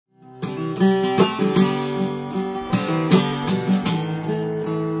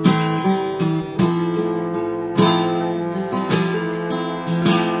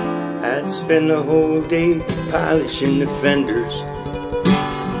spend the whole day polishing the fenders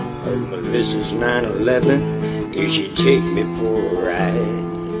of Melissa's 911 if she'd take me for a ride.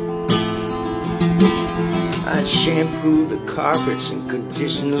 I'd shampoo the carpets and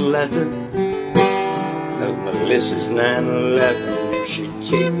condition the leather of Melissa's 911 if she'd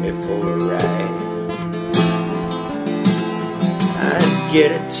take me for a ride. I'd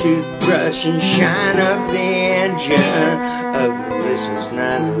get a toothbrush and shine up the engine of Melissa's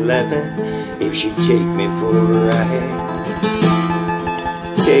 911 if she'd take me for a ride.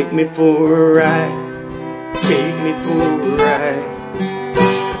 Take me for a ride. Take me for a ride.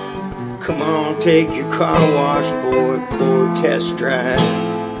 Come on, take your car wash, boy, for a test drive.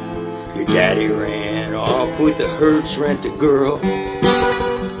 Your daddy ran off with the Hertz rent-a-girl.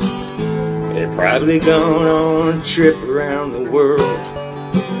 They're probably gone on a trip around the world.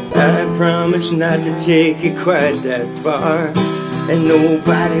 I promise not to take it quite that far, and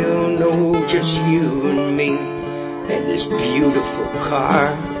nobody will know, just you and me and this beautiful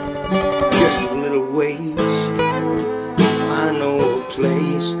car. Just a little ways, I know a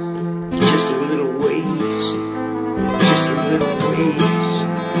place. Just a little ways, just a little ways.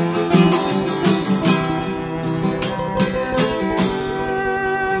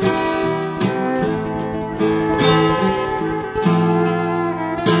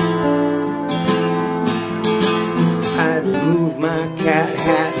 I'd remove my cat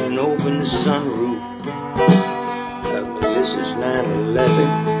hat and open the sunroof of Melissa's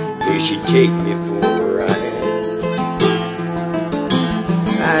 911 if she'd take me for a ride.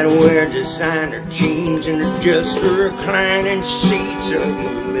 I'd wear designer jeans and adjust the reclining seats of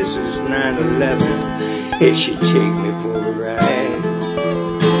Melissa's 911 if she'd take me for a ride.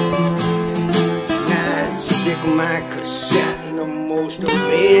 And I'd stick my cassette in the most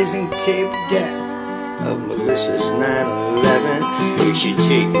amazing tape deck of Melissa's 911 if she'd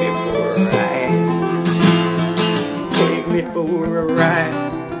take me for a ride. Take me for a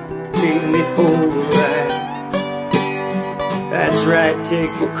ride. Take me for a ride. That's right,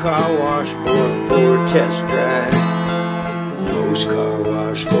 take your car wash boy for a test drive. Most car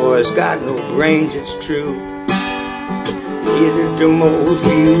wash boys got no brains, it's true. Neither do most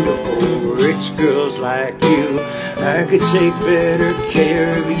beautiful rich girls like you. I could take better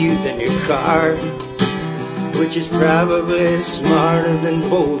care of you than your car, which is probably smarter than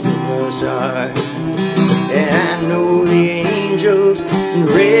both of us are. And I know the angels in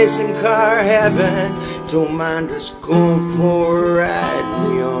racing car heaven don't mind us going for a ride.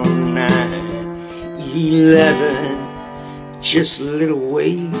 We on 911, just a little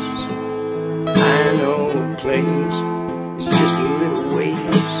ways. I know a place.